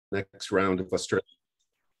next round of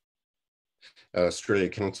Australia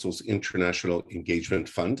Council's International Engagement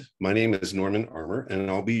Fund. My name is Norman Armour,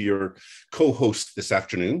 and I'll be your co-host this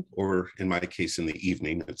afternoon, or in my case, in the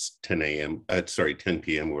evening. It's 10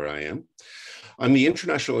 p.m. where I am. I'm the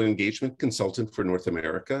International Engagement Consultant for North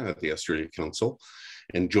America at the Australia Council,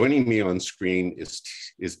 and joining me on screen is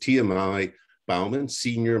TMI Bauman,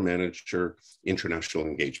 Senior Manager, International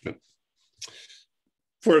Engagement.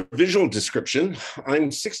 For a visual description,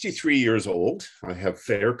 I'm 63 years old. I have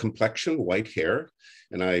fair complexion, white hair,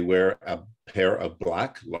 and I wear a pair of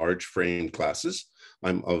black, large frame glasses.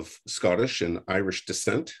 I'm of Scottish and Irish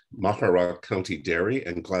descent, Mahara County Derry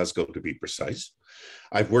and Glasgow to be precise.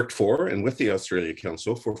 I've worked for and with the Australia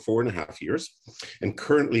Council for 4.5 years and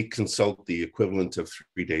currently consult the equivalent of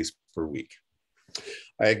 3 days per week.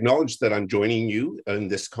 I acknowledge that I'm joining you in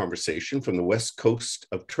this conversation from the west coast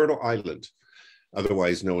of Turtle Island,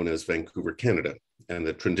 otherwise known as Vancouver, Canada, and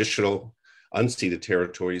the traditional unceded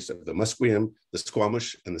territories of the Musqueam, the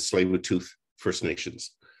Squamish, and the Tsleil-Waututh First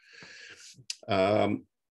Nations. I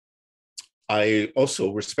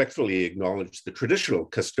also respectfully acknowledge the traditional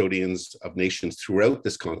custodians of nations throughout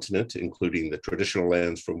this continent, including the traditional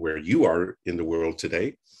lands from where you are in the world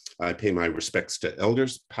today. I pay my respects to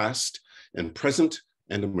elders, past and present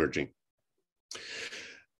and emerging.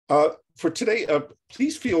 For today,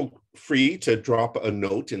 please feel free to drop a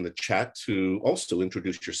note in the chat to also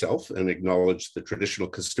introduce yourself and acknowledge the traditional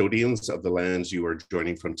custodians of the lands you are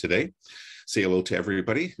joining from today. Say hello to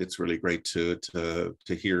everybody. It's really great to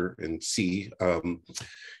hear and see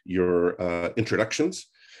your introductions.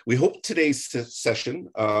 We hope today's session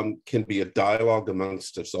can be a dialogue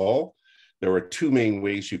amongst us all. There are two main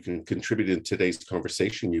ways you can contribute in today's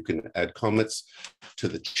conversation. You can add comments to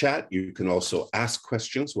the chat. You can also ask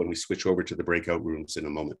questions when we switch over to the breakout rooms in a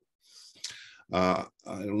moment. I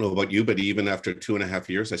don't know about you, but even after 2.5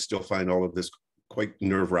 years, I still find all of this quite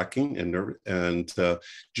nerve-wracking and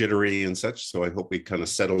jittery and such. So I hope we kind of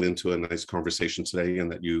settle into a nice conversation today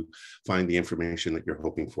and that you find the information that you're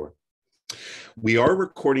hoping for. We are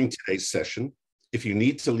recording today's session. If you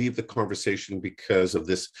need to leave the conversation because of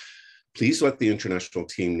this, please let the international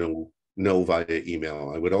team know via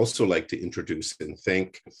email. I would also like to introduce and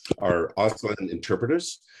thank our Auslan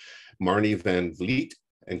interpreters, Marnie Van Vliet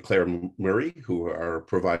and Claire Murray, who are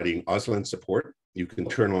providing Auslan support. You can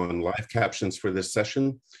turn on live captions for this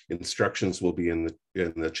session. Instructions will be in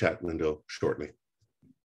the chat window shortly.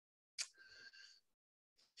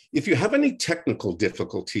 If you have any technical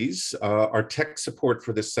difficulties, our tech support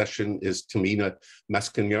for this session is Tamina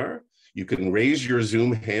Maskanyar. You can raise your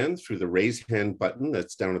Zoom hand through the raise hand button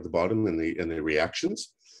that's down at the bottom in the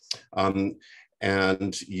reactions. And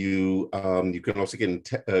you can also get in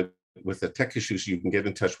with the tech issues, you can get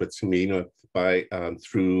in touch with Tamina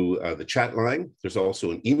through the chat line. There's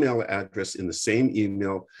also an email address in the same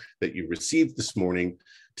email that you received this morning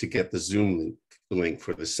to get the Zoom link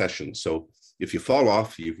for the session. So if you fall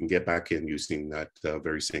off, you can get back in using that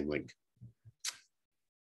very same link.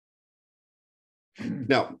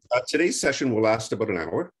 Now, today's session will last about an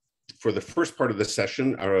hour. For the first part of the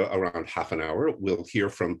session, around half an hour, we'll hear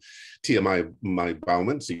from TMI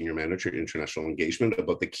Bauman, Senior Manager, International Engagement,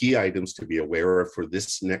 about the key items to be aware of for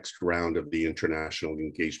this next round of the International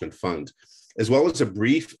Engagement Fund, as well as a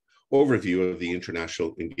brief overview of the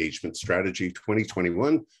International Engagement Strategy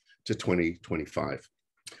 2021 to 2025.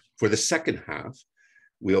 For the second half,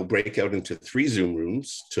 we'll break out into 3 Zoom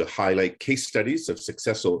rooms to highlight case studies of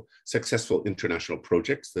successful international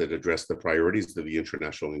projects that address the priorities of the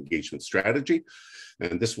international engagement strategy.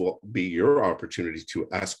 And this will be your opportunity to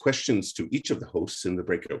ask questions to each of the hosts in the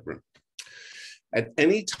breakout room. At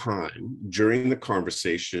any time during the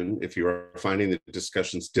conversation, if you are finding the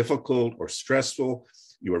discussions difficult or stressful,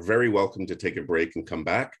 you are very welcome to take a break and come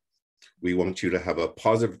back. We want you to have a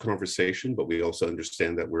positive conversation, but we also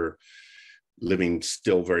understand that we're living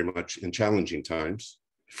still very much in challenging times.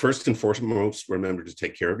 First and foremost, remember to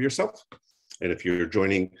take care of yourself. And if you're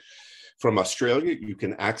joining from Australia, you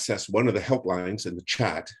can access one of the helplines in the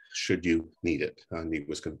chat should you need it. Neve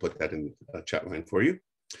was going to put that in a chat line for you.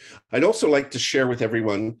 I'd also like to share with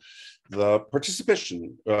everyone the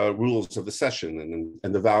participation rules of the session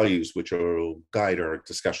and the values which will guide our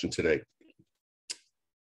discussion today.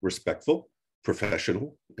 Respectful,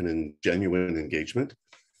 professional, and in genuine engagement.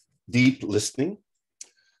 Deep listening,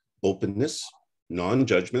 openness,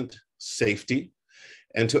 non-judgment, safety,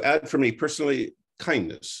 and to add for me personally,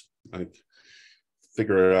 kindness. I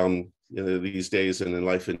figure these days and in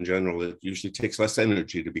life in general, it usually takes less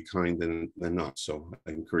energy to be kind than not. So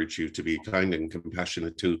I encourage you to be kind and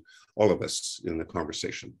compassionate to all of us in the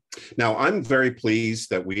conversation. Now, I'm very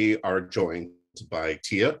pleased that we are joined by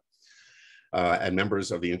Tia and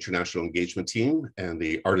members of the International Engagement team and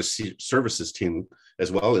the Artist Services team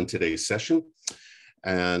as well in today's session,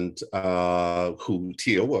 and who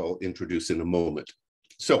Tia will introduce in a moment.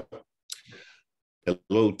 So,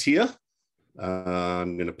 hello, Tia.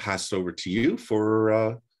 I'm going to pass over to you for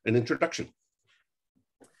an introduction.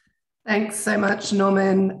 Thanks so much,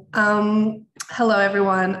 Norman. Hello,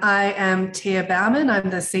 everyone. I am Tia Bauman. I'm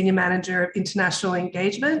the Senior Manager of International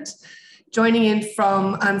Engagement, joining in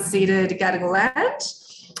from unceded Gadigal land.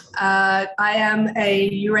 I am a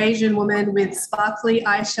Eurasian woman with sparkly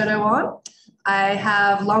eyeshadow on. I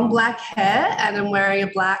have long black hair and I'm wearing a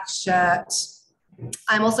black shirt.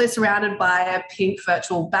 I'm also surrounded by a pink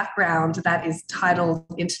virtual background that is titled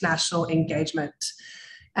International Engagement.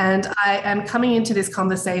 And I am coming into this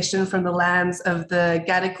conversation from the lands of the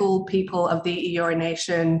Gadigal people of the Eora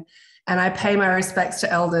Nation, and I pay my respects to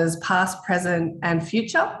elders past, present and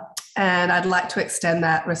future. And I'd like to extend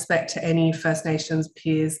that respect to any First Nations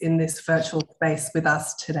peers in this virtual space with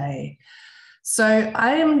us today. So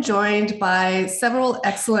I am joined by several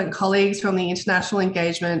excellent colleagues from the International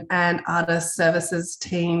Engagement and Artist Services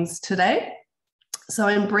teams today. So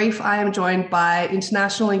in brief, I am joined by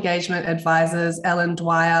International Engagement Advisors Ellen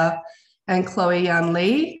Dwyer and Chloe Yan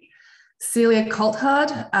Lee, Celia Colthard,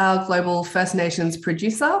 our Global First Nations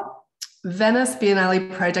producer, Venice Biennale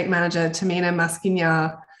Project Manager Tamina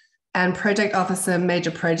Maskinya, and Project Officer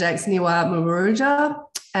Major Projects Niwa Muruja,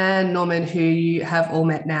 and Norman, who you have all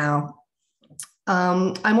met now.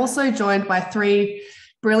 I'm also joined by three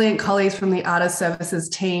brilliant colleagues from the Artist Services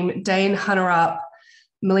team, Dane Hunterup,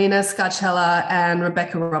 Melina Scarcella and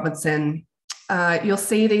Rebecca Robertson. You'll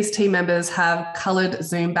see these team members have coloured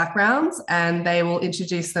Zoom backgrounds and they will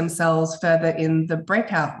introduce themselves further in the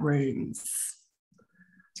breakout rooms.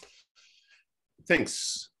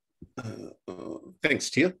 Thanks. Thanks,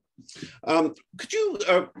 Tia. Could you,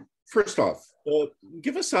 first off,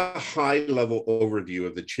 give us a high-level overview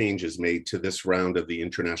of the changes made to this round of the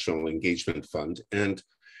International Engagement Fund and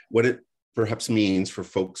what it perhaps means for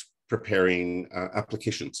folks preparing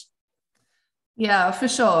applications? Yeah, for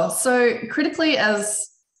sure. So critically, as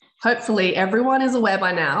hopefully everyone is aware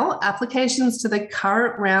by now, applications to the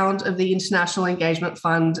current round of the International Engagement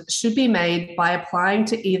Fund should be made by applying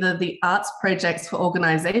to either the Arts Projects for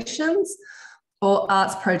Organisations or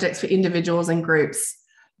Arts Projects for Individuals and Groups,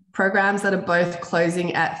 programs that are both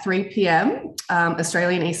closing at 3 p.m.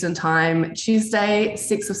 Australian Eastern Time, Tuesday,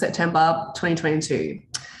 6th of September, 2022.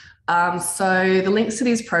 So the links to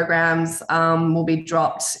these programs will be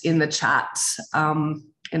dropped in the chat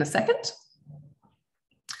in a second.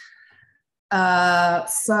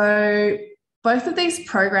 So both of these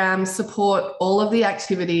programs support all of the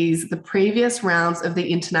activities the previous rounds of the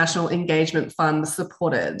International Engagement Fund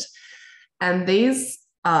supported. And these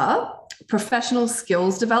are professional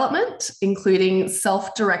skills development, including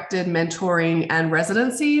self-directed mentoring and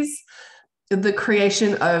residencies, the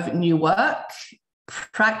creation of new work,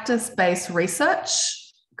 practice-based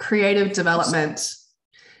research, creative development,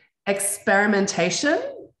 experimentation,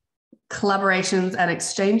 collaborations and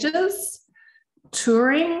exchanges,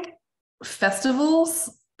 touring, festivals,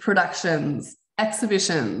 productions,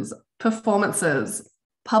 exhibitions, performances,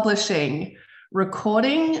 publishing,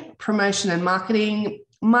 recording, promotion and marketing,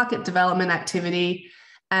 market development activity,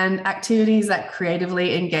 and activities that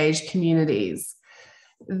creatively engage communities.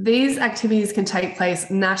 These activities can take place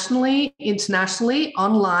nationally, internationally,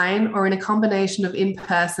 online, or in a combination of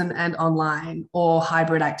in-person and online or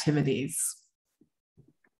hybrid activities.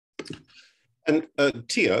 And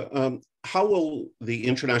Tia, how will the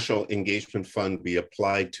International Engagement Fund be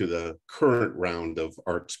applied to the current round of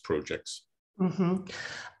arts projects?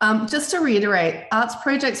 Just to reiterate, Arts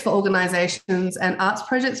Projects for Organisations and Arts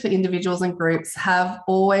Projects for Individuals and Groups have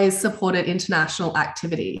always supported international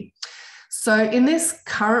activity. So in this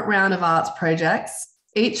current round of arts projects,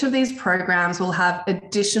 each of these programs will have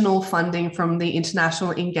additional funding from the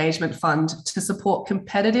International Engagement Fund to support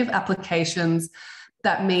competitive applications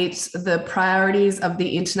that meet the priorities of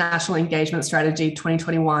the International Engagement Strategy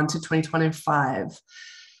 2021 to 2025.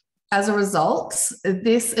 As a result,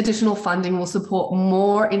 this additional funding will support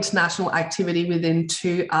more international activity within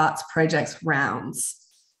two arts projects rounds.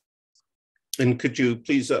 And could you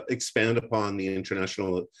please expand upon the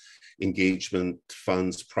International Engagement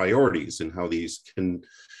Fund's priorities and how these can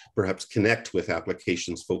perhaps connect with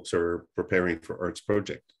applications folks are preparing for arts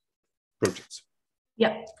projects?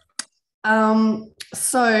 Yep.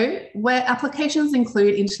 So where applications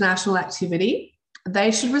include international activity,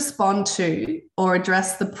 they should respond to or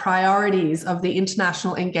address the priorities of the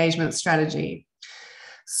International Engagement Strategy.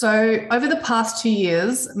 So over the past 2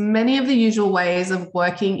 years, many of the usual ways of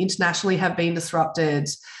working internationally have been disrupted,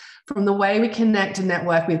 from the way we connect and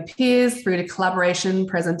network with peers through to collaboration,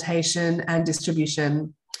 presentation, and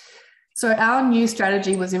distribution. So our new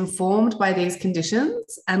strategy was informed by these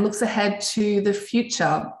conditions and looks ahead to the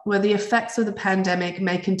future, where the effects of the pandemic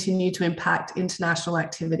may continue to impact international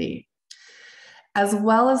activity. As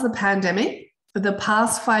well as the pandemic, the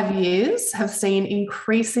past 5 years have seen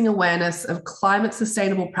increasing awareness of climate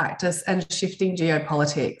sustainable practice and shifting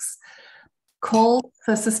geopolitics. Calls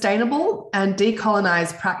for sustainable and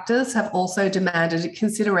decolonised practice have also demanded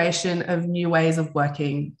consideration of new ways of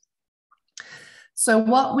working. So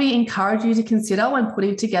what we encourage you to consider when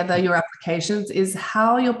putting together your applications is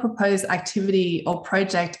how your proposed activity or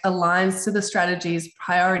project aligns to the strategy's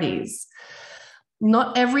priorities.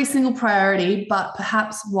 Not every single priority, but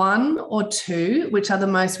perhaps one or two, which are the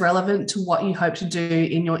most relevant to what you hope to do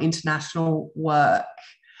in your international work.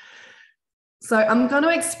 So I'm going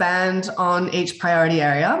to expand on each priority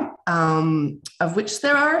area, of which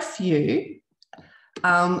there are a few.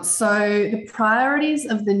 So the priorities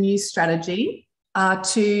of the new strategy are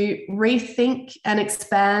to rethink and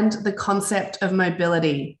expand the concept of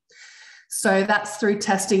mobility. So that's through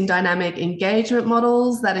testing dynamic engagement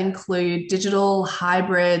models that include digital,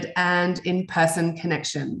 hybrid, and in-person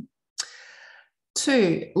connection.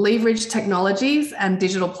 2, leverage technologies and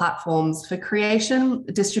digital platforms for creation,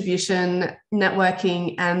 distribution,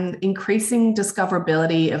 networking, and increasing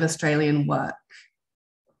discoverability of Australian work.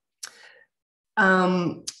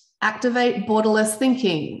 Activate borderless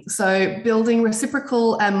thinking, so building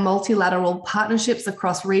reciprocal and multilateral partnerships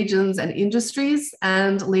across regions and industries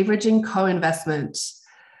and leveraging co-investment.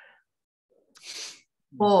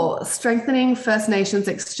 4, strengthening First Nations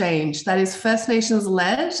exchange, that is First Nations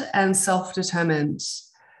led and self-determined.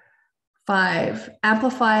 5,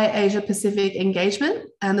 amplify Asia-Pacific engagement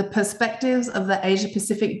and the perspectives of the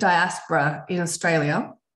Asia-Pacific diaspora in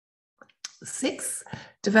Australia. 6,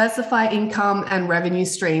 diversify income and revenue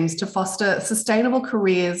streams to foster sustainable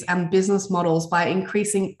careers and business models by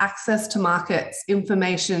increasing access to markets,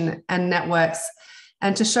 information, and networks,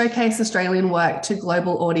 and to showcase Australian work to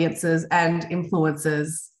global audiences and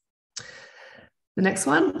influencers. The next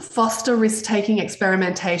one, foster risk-taking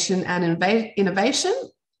experimentation and innovation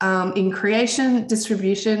in creation,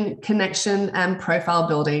 distribution, connection, and profile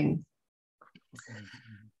building.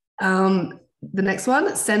 The next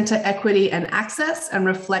one, centre equity and access and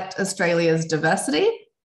reflect Australia's diversity.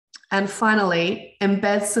 And finally,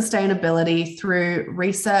 embed sustainability through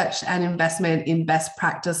research and investment in best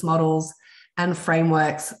practice models and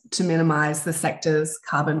frameworks to minimise the sector's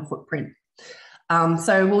carbon footprint.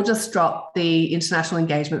 So we'll just drop the international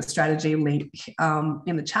engagement strategy link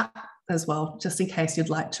in the chat as well, just in case you'd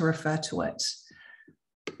like to refer to it.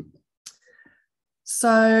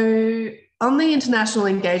 So on the International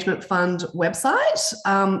Engagement Fund website,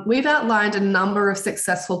 we've outlined a number of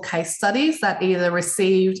successful case studies that either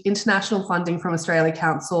received international funding from Australia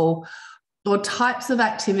Council or types of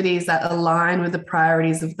activities that align with the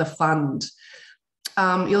priorities of the fund.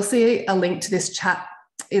 You'll see a link to this chat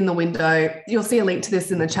in the window. You'll see a link to this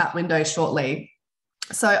in the chat window shortly.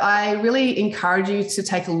 So I really encourage you to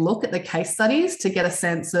take a look at the case studies to get a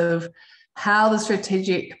sense of how the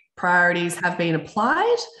strategic priorities have been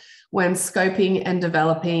applied when scoping and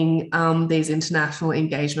developing these international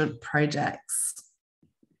engagement projects.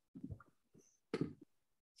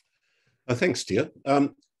 Thanks, Tia.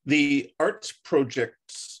 The arts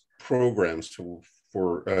projects programs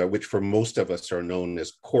for which for most of us are known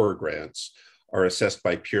as core grants are assessed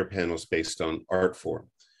by peer panels based on art form.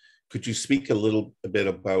 Could you speak a bit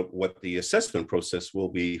about what the assessment process will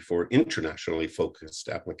be for internationally focused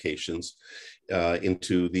applications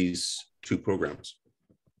into these two programs?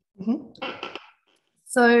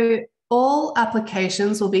 So all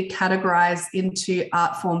applications will be categorised into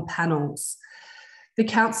art form panels. The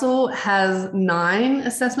Council has 9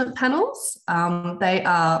 assessment panels. They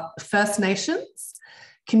are First Nations,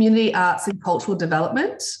 Community Arts and Cultural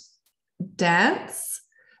Development, Dance,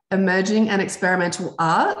 Emerging and Experimental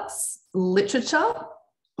Arts, Literature,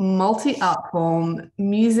 Multi-Art Form,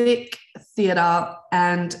 Music, Theatre,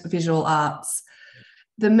 and Visual Arts.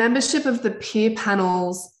 The membership of the peer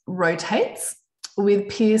panels rotates, with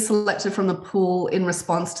peers selected from the pool in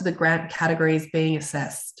response to the grant categories being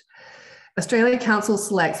assessed. Australia Council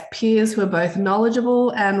selects peers who are both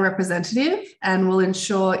knowledgeable and representative and will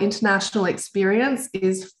ensure international experience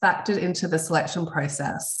is factored into the selection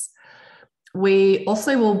process. We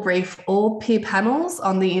also will brief all peer panels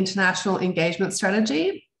on the international engagement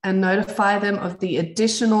strategy and notify them of the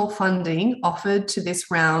additional funding offered to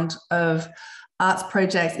this round of arts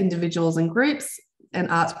projects, individuals and groups and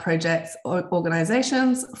arts projects or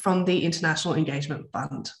organisations from the International Engagement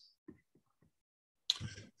Fund.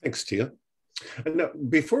 Thanks, Tia. Now,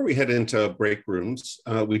 before we head into break rooms,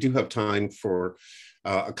 we do have time for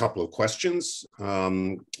a couple of questions.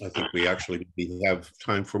 I think we actually have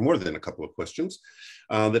time for more than a couple of questions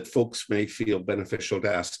that folks may feel beneficial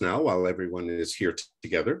to ask now while everyone is here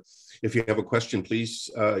together. If you have a question, please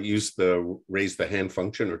use the raise the hand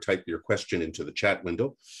function or type your question into the chat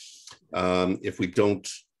window. If we don't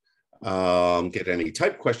get any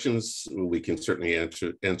type questions, we can certainly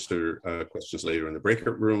answer questions later in the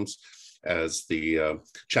breakout rooms as the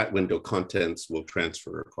chat window contents will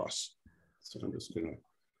transfer across. So I'm just going to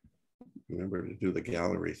remember to do the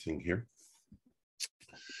gallery thing here.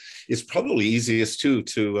 It's probably easiest too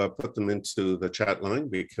to put them into the chat line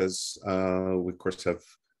because we of course have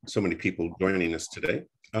so many people joining us today.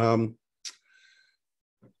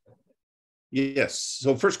 Yes,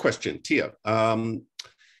 so first question, Tia.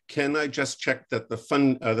 Can I just check that the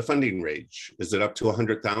funding range, is it up to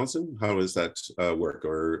 100,000? How does that work?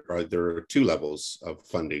 Or are there two levels of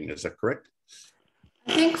funding? Is that correct?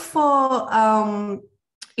 I think for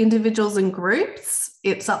individuals and groups,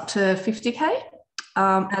 it's up to 50K.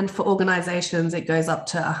 And for organisations, it goes up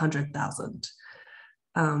to 100,000.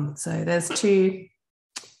 So there's two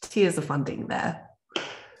tiers of funding there.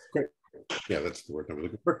 Great. Yeah, that's the word I'm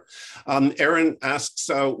looking for. Aaron asks,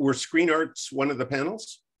 were screen arts one of the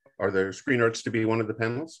panels? Are there screen arts to be one of the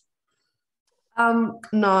panels?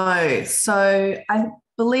 No. So I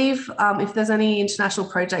believe if there's any international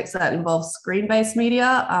projects that involve screen-based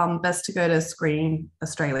media, best to go to Screen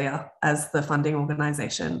Australia as the funding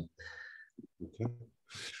organisation. Okay.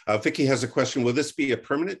 Vicky has a question. Will this be a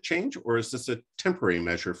permanent change or is this a temporary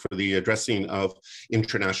measure for the addressing of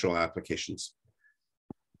international applications?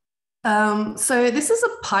 So this is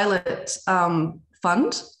a pilot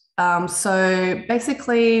fund. So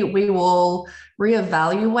basically we will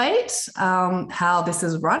reevaluate how this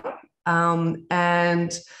is run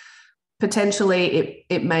and potentially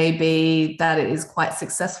it may be that it is quite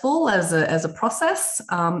successful as a process,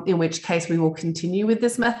 in which case we will continue with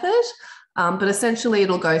this method. But essentially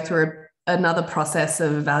it'll go through another process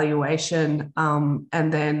of evaluation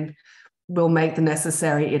and then we'll make the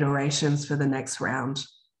necessary iterations for the next round.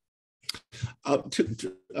 And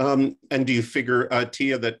do you figure,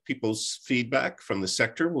 Tia, that people's feedback from the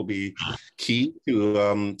sector will be key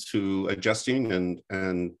to adjusting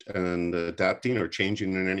and adapting or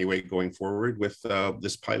changing in any way going forward with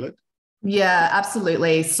this pilot? Yeah,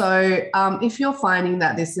 absolutely. So if you're finding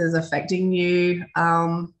that this is affecting you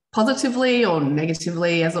positively or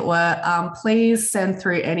negatively, as it were, please send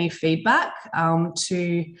through any feedback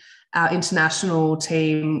to our international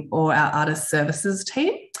team or our artist services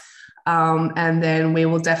team. And then we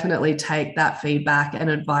will definitely take that feedback and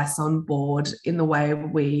advice on board in the way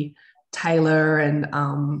we tailor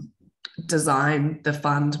and design the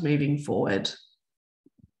fund moving forward.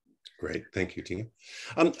 Great, thank you, Tia.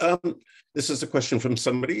 This is a question from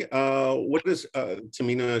somebody. What is,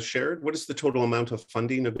 Tamina shared, what is the total amount of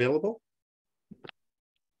funding available?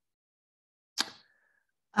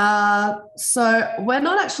 So we're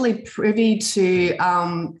not actually privy to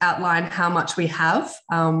outline how much we have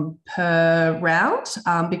per round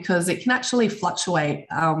because it can actually fluctuate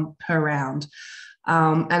per round.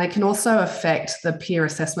 And it can also affect the peer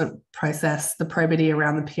assessment process, the probity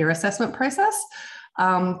around the peer assessment process.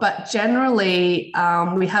 But generally,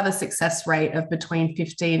 we have a success rate of between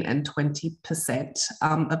 15 and 20%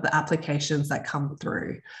 of the applications that come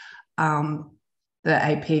through. The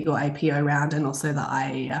APIG or APO round and also the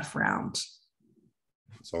IEF round.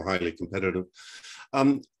 So highly competitive.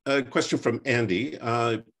 A question from Andy.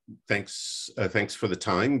 Thanks for the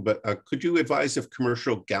time, but could you advise if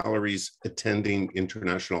commercial galleries attending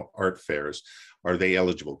international art fairs, are they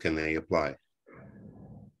eligible? Can they apply?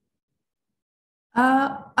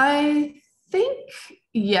 I think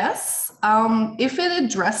yes. If it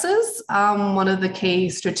addresses one of the key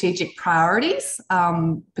strategic priorities,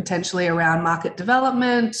 potentially around market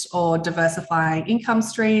development or diversifying income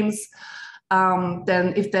streams,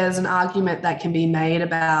 then if there's an argument that can be made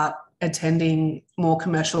about attending more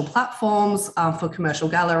commercial platforms for commercial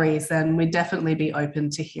galleries, then we'd definitely be open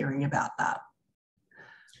to hearing about that.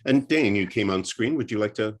 And Dane, you came on screen. Would you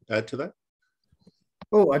like to add to that?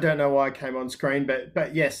 Oh, I don't know why I came on screen,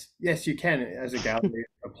 but yes, you can, as a gallery,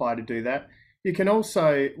 apply to do that. You can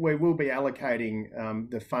also, we will be allocating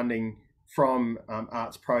the funding from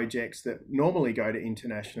arts projects that normally go to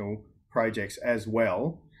international projects as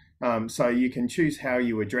well. So you can choose how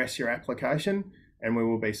you address your application, and we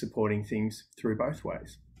will be supporting things through both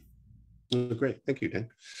ways. Great, thank you, Dan.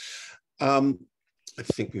 I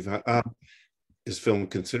think we've is film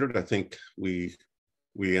considered? I think we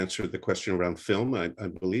answered the question around film, I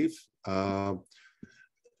believe. I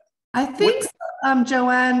think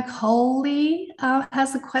Joanne Coley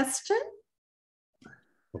has a question.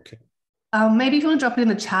 Okay. Maybe if you want to drop it in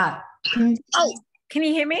the chat. Can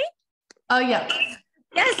you hear me? Oh, yeah.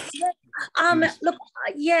 Yes. Look,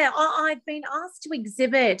 I've been asked to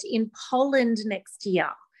exhibit in Poland next year.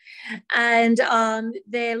 And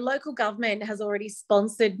their local government has already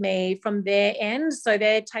sponsored me from their end. So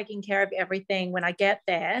they're taking care of everything when I get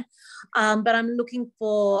there. But I'm looking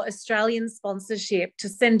for Australian sponsorship to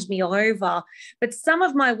send me over. But some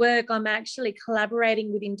of my work, I'm actually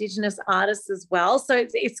collaborating with Indigenous artists as well. So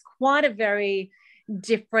it's quite a very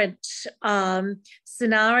different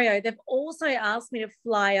scenario. They've also asked me to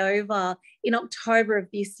fly over in October of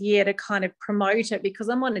this year to kind of promote it, because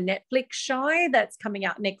I'm on a Netflix show that's coming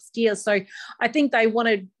out next year. So I think they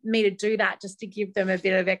wanted me to do that just to give them a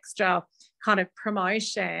bit of extra kind of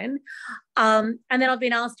promotion. And then I've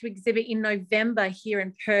been asked to exhibit in November here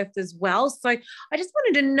in Perth as well. So I just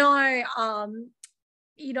wanted to know,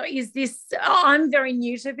 is this, I'm very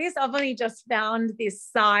new to this. I've only just found this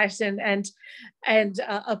site and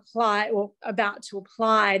apply, or about to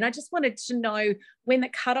apply. And I just wanted to know when the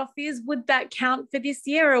cutoff is. Would that count for this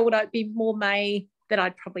year, or would it be more May that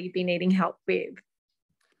I'd probably be needing help with?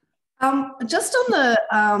 Just on the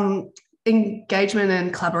engagement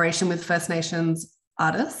and collaboration with First Nations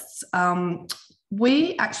artists,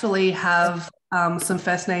 we actually have some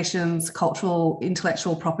First Nations cultural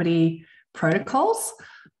intellectual property protocols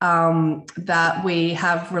that we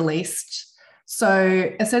have released.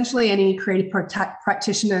 So essentially any creative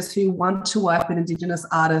practitioners who want to work with Indigenous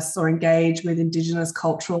artists or engage with Indigenous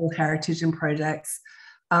cultural heritage and projects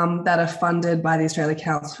that are funded by the Australia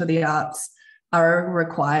Council for the Arts are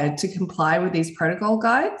required to comply with these protocol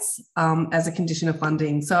guides as a condition of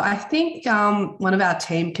funding. So I think one of our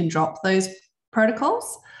team can drop those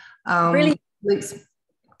protocols. Really? But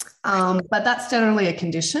that's generally a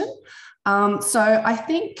condition. So I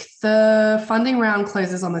think the funding round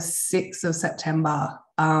closes on the 6th of September.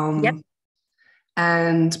 Yep.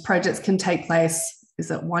 And projects can take place, is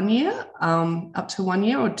it 1 year? Up to 1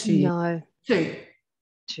 year or 2 years? No. 2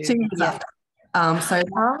 years after.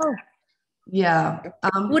 Yeah.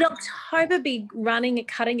 Would October be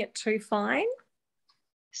cutting it too fine?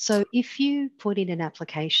 So if you put in an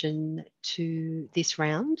application to this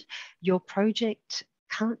round, your project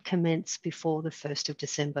can't commence before the 1st of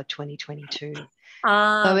December 2022.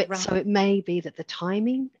 So it may be that the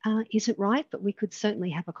timing isn't right, but we could certainly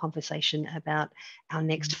have a conversation about our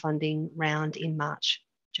next funding round in March,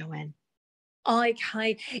 Joanne.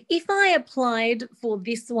 Okay. If I applied for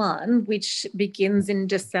this one, which begins in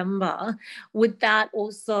December, would that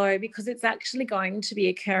also, because it's actually going to be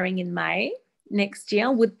occurring in May next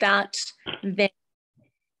year, would that then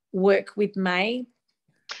work with May?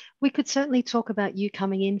 We could certainly talk about you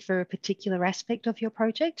coming in for a particular aspect of your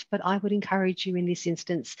project, but I would encourage you in this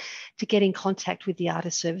instance to get in contact with the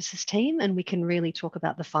Artist Services team, and we can really talk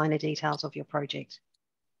about the finer details of your project.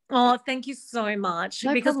 Oh, thank you so much.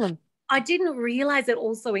 No problem. I didn't realise it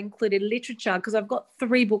also included literature, because I've got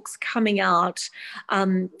 3 books coming out,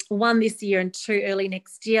 1 this year and 2 early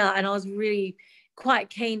next year, and I was really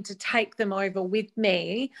quite keen to take them over with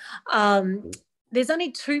me. There's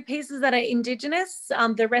only 2 pieces that are Indigenous.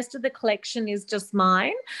 The rest of the collection is just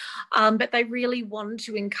mine, but they really want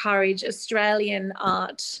to encourage Australian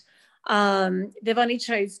art. They've only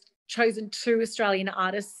chosen 2 Australian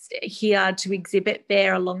artists here to exhibit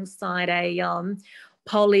there alongside a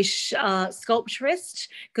Polish sculpturist,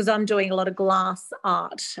 because I'm doing a lot of glass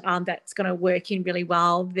art that's going to work in really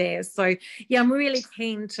well there. So, yeah, I'm really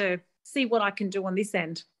keen to see what I can do on this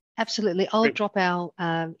end. Absolutely. I'll drop our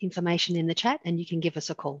information in the chat and you can give us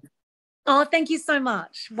a call. Oh, thank you so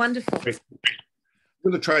much. Wonderful. Great.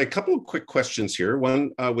 I'm going to try a couple of quick questions here.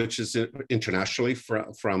 One, which is internationally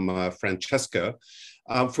from Francesca.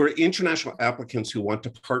 For international applicants who want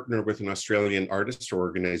to partner with an Australian artist or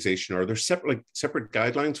organization, are there separate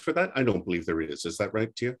guidelines for that? I don't believe there is. Is that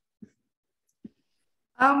right, Tia?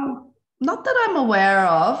 Not that I'm aware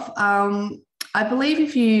of. I believe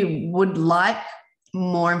if you would like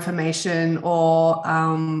more information or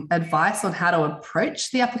advice on how to approach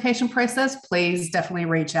the application process, please definitely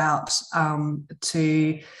reach out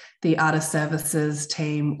to the Artist Services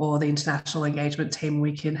team or the International Engagement team.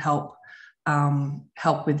 We can help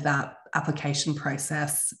with that application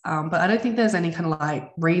process. But I don't think there's any kind of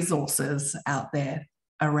like resources out there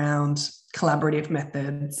around collaborative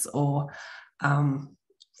methods or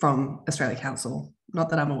from Australia Council,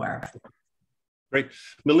 not that I'm aware of. Great.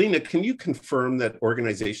 Melina, can you confirm that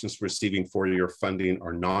organizations receiving four-year funding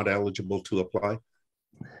are not eligible to apply?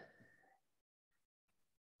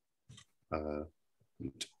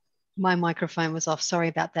 My microphone was off. Sorry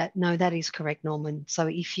about that. No, that is correct, Norman. So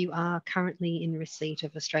if you are currently in receipt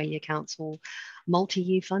of Australia Council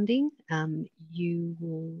multi-year funding, you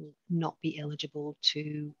will not be eligible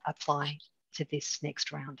to apply to this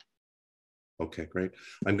next round. Okay, great.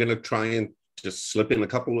 I'm going to try and just slip in a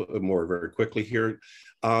couple more very quickly here.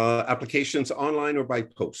 Applications online or by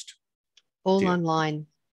post? All online.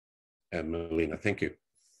 And Melina, thank you.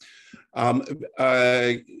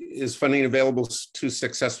 Is funding available to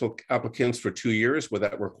successful applicants for 2 years? Would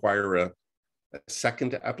that require a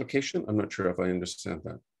second application? I'm not sure if I understand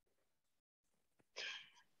that.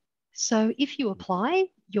 So if you apply,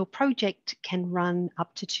 your project can run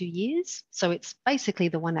up to 2 years. So it's basically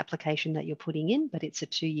the one application that you're putting in, but it's a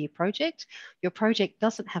 2-year project. Your project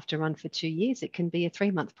doesn't have to run for 2 years. It can be a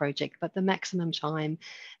 3-month project, but the maximum time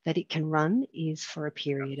that it can run is for a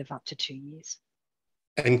period of up to 2 years.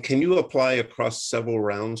 And can you apply across several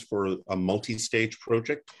rounds for a multi-stage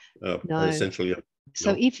project? No. Essentially.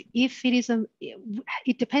 So no. if it is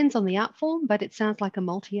it depends on the art form, but it sounds like a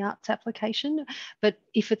multi-arts application. But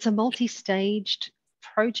if it's a multi-staged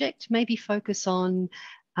project, maybe focus on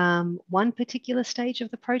one particular stage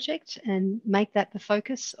of the project and make that the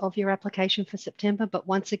focus of your application for September. But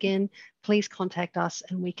once again, please contact us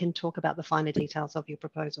and we can talk about the finer details of your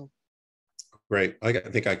proposal. Great. I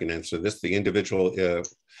think I can answer this. The individual,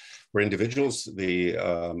 for individuals, the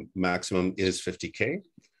maximum is 50K.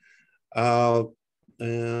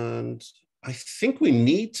 And I think we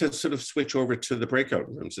need to sort of switch over to the breakout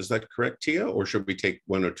rooms. Is that correct, Tia? Or should we take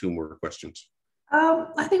 1 or 2 more questions?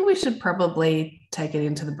 I think we should probably take it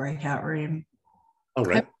into the breakout room. All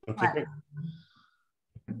right. Okay.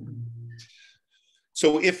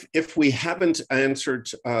 So if we haven't answered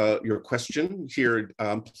your question here,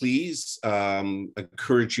 please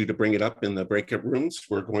encourage you to bring it up in the breakout rooms.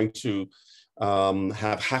 We're going to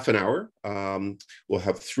have half an hour. We'll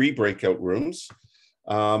have 3 breakout rooms.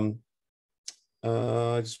 I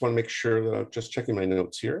just want to make sure that I'm just checking my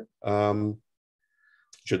notes here.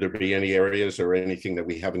 Should there be any areas or anything that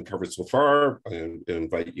we haven't covered so far, I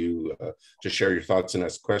invite you to share your thoughts and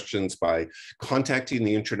ask questions by contacting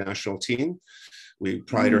the international team. We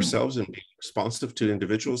pride ourselves in being responsive to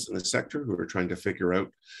individuals in the sector who are trying to figure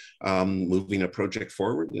out moving a project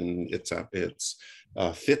forward, and it's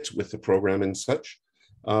fit with the program and such.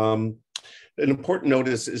 An important note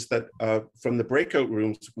is that from the breakout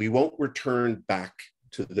rooms, we won't return back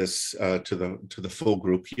to this to the full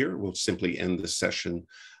group here. We'll simply end the session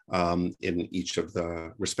in each of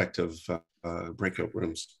the respective breakout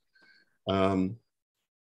rooms.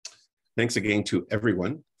 Thanks again to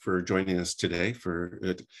everyone for joining us today for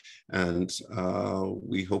it, and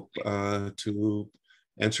we hope to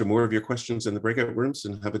answer more of your questions in the breakout rooms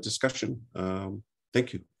and have a discussion.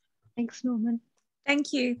 Thank you. Thanks, Norman.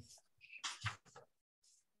 Thank you.